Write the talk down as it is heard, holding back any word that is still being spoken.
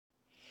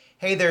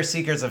Hey there,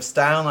 seekers of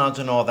style, knowledge,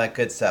 and all that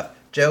good stuff.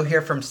 Joe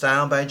here from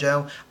Style by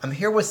Joe. I'm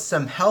here with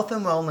some health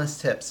and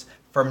wellness tips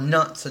from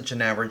not such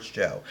an average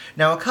Joe.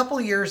 Now, a couple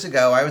years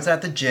ago, I was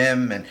at the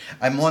gym and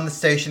I'm on the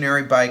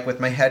stationary bike with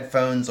my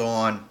headphones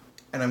on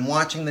and I'm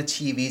watching the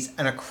TVs,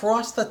 and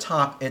across the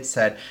top it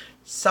said,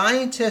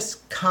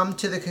 scientists come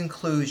to the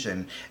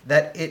conclusion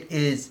that it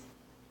is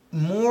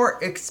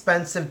more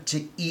expensive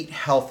to eat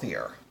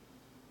healthier.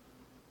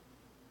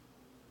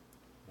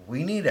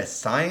 We need a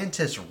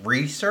scientist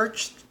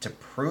research to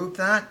prove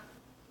that?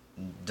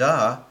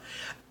 Duh.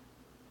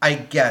 I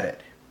get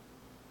it.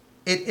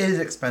 It is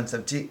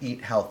expensive to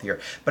eat healthier,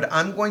 but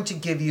I'm going to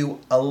give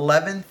you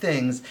 11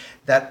 things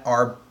that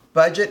are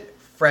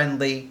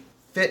budget-friendly,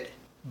 fit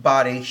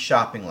body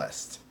shopping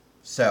list.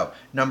 So,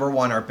 number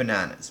one are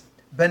bananas.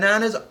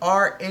 Bananas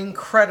are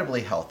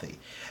incredibly healthy.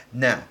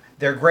 Now,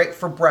 they're great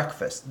for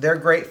breakfast. They're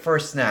great for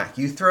a snack.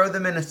 You throw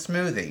them in a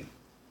smoothie.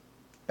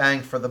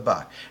 Bang for the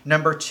buck.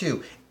 Number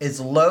two is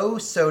low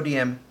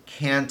sodium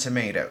canned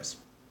tomatoes.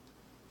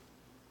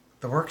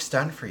 The work's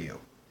done for you.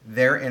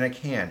 They're in a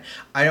can.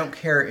 I don't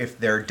care if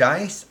they're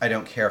diced. I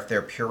don't care if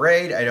they're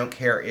pureed. I don't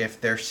care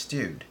if they're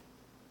stewed.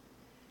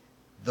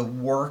 The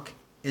work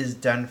is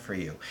done for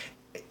you.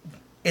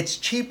 It's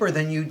cheaper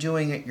than you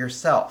doing it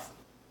yourself.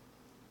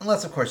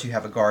 Unless, of course, you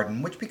have a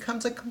garden, which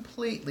becomes a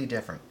completely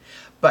different.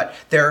 But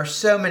there are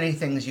so many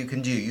things you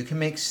can do. You can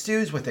make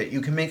stews with it.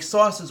 You can make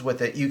sauces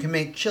with it. You can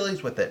make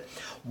chilies with it.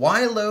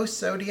 Why low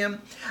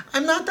sodium?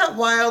 I'm not that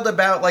wild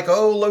about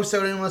low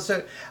sodium, low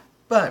sodium.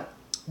 But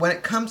when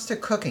it comes to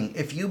cooking,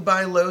 if you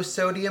buy low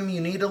sodium, you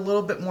need a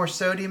little bit more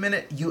sodium in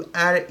it, you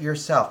add it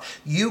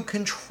yourself. You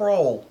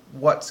control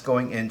what's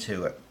going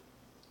into it.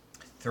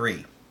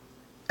 3,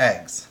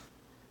 eggs.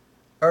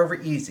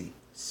 Over easy,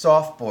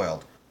 soft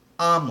boiled,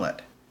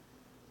 omelet.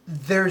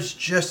 There's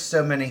just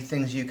so many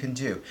things you can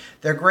do.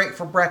 They're great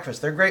for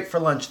breakfast. They're great for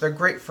lunch. They're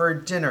great for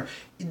dinner.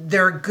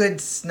 They're a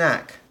good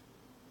snack.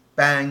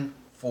 Bang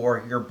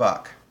for your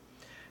buck.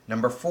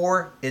 Number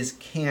 4 is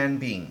canned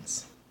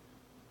beans.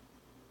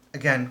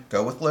 Again,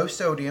 go with low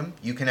sodium.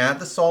 You can add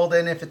the salt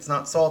in if it's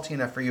not salty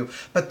enough for you,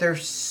 but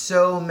there's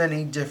so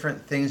many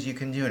different things you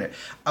can do in it.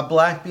 A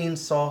black bean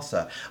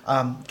salsa.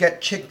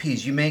 Get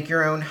chickpeas. You make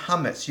your own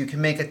hummus. You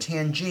can make a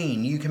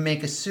tangine. You can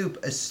make a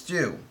soup, a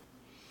stew.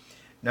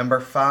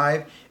 Number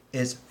 5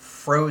 is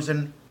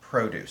frozen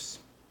produce.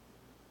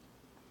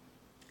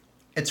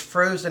 It's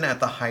frozen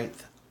at the height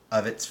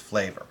of its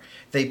flavor.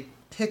 They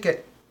pick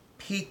it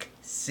peak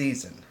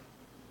season.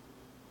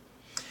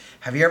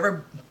 Have you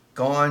ever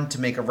gone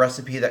to make a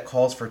recipe that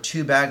calls for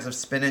 2 bags of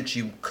spinach?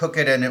 You cook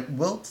it and it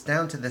wilts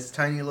down to this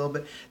tiny little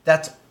bit.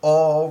 That's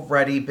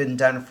already been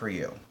done for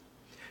you.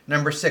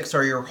 Number 6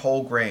 are your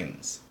whole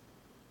grains.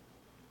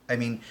 I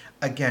mean,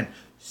 again,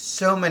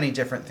 so many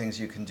different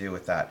things you can do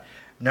with that.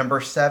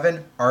 Number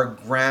 7 are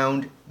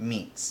ground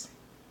meats.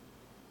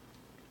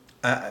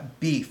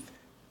 Beef,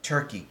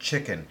 turkey,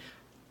 chicken,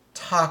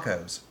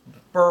 tacos,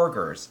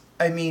 burgers.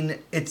 I mean,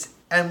 it's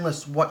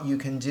endless what you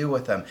can do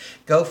with them.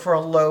 Go for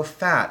a low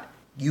fat.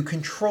 You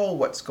control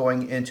what's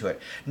going into it.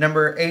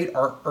 Number 8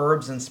 are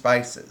herbs and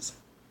spices.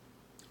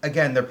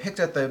 Again, they're picked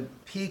at the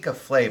peak of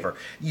flavor.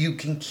 You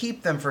can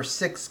keep them for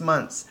 6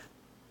 months.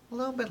 A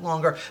little bit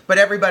longer, but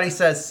everybody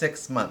says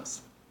 6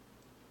 months.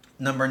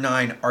 Number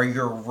 9 are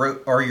your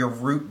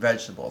root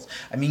vegetables.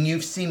 I mean,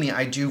 you've seen me.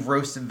 I do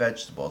roasted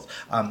vegetables.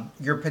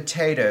 Your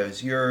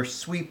potatoes, your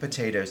sweet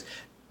potatoes.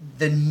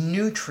 The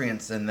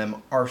nutrients in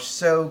them are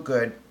so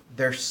good.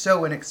 They're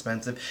so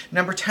inexpensive.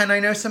 Number 10, I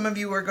know some of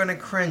you are going to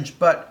cringe,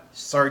 but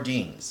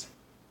sardines.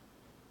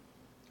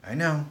 I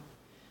know.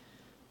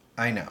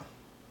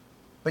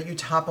 But you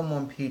top them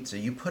on pizza.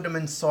 You put them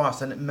in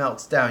sauce and it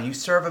melts down. You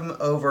serve them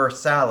over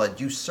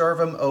salad. You serve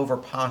them over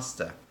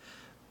pasta.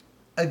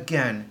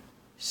 Again,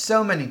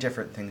 so many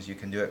different things you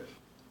can do it.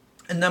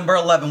 And number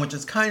 11, which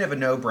is kind of a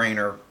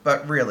no-brainer,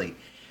 but really,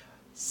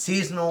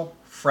 seasonal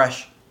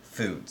fresh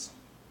foods.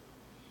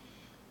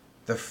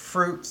 The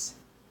fruits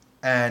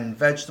and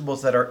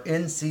vegetables that are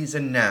in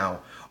season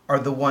now are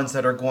the ones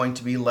that are going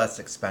to be less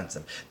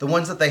expensive. The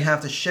ones that they have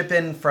to ship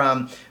in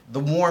from the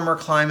warmer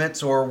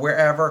climates or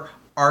wherever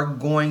are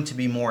going to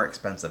be more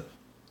expensive.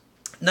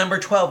 Number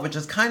 12, which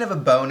is kind of a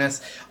bonus,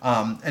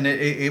 and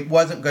it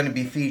wasn't going to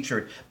be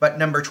featured, but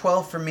number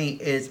 12 for me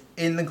is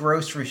in the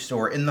grocery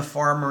store, in the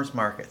farmers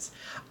markets.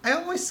 I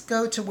always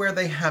go to where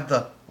they have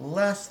the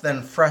less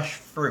than fresh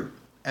fruit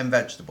and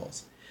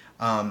vegetables.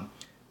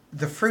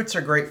 The fruits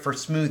are great for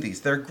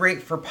smoothies. They're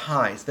great for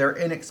pies. They're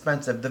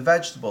inexpensive. The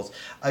vegetables,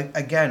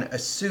 again, a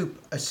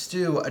soup, a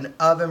stew, an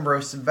oven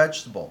roasted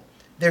vegetable.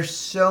 There's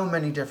so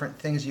many different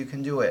things you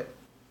can do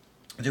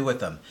with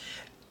them.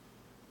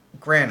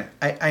 Granted,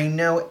 I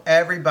know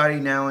everybody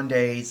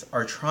nowadays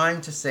are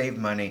trying to save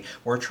money.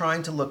 We're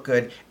trying to look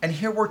good. And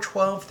here were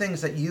 12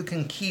 things that you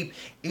can keep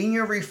in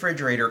your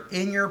refrigerator,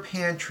 in your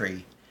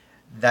pantry,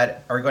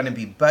 that are going to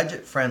be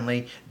budget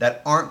friendly,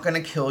 that aren't going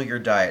to kill your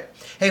diet.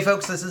 Hey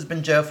folks, this has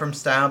been Joe from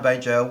Style by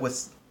Joe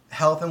with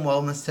health and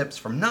wellness tips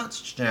from not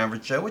such an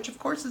average Joe, which of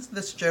course is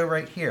this Joe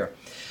right here.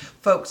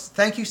 Folks,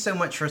 thank you so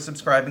much for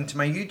subscribing to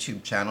my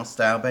YouTube channel,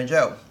 Style by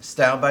Joe.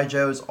 Style by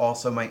Joe is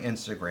also my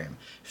Instagram.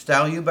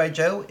 Style You by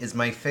Joe is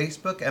my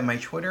Facebook and my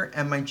Twitter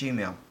and my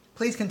Gmail.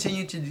 Please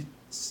continue to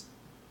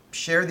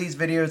share these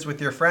videos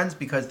with your friends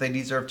because they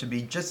deserve to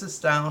be just as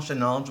stylish and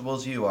knowledgeable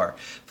as you are.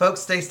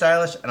 Folks, stay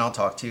stylish and I'll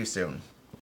talk to you soon.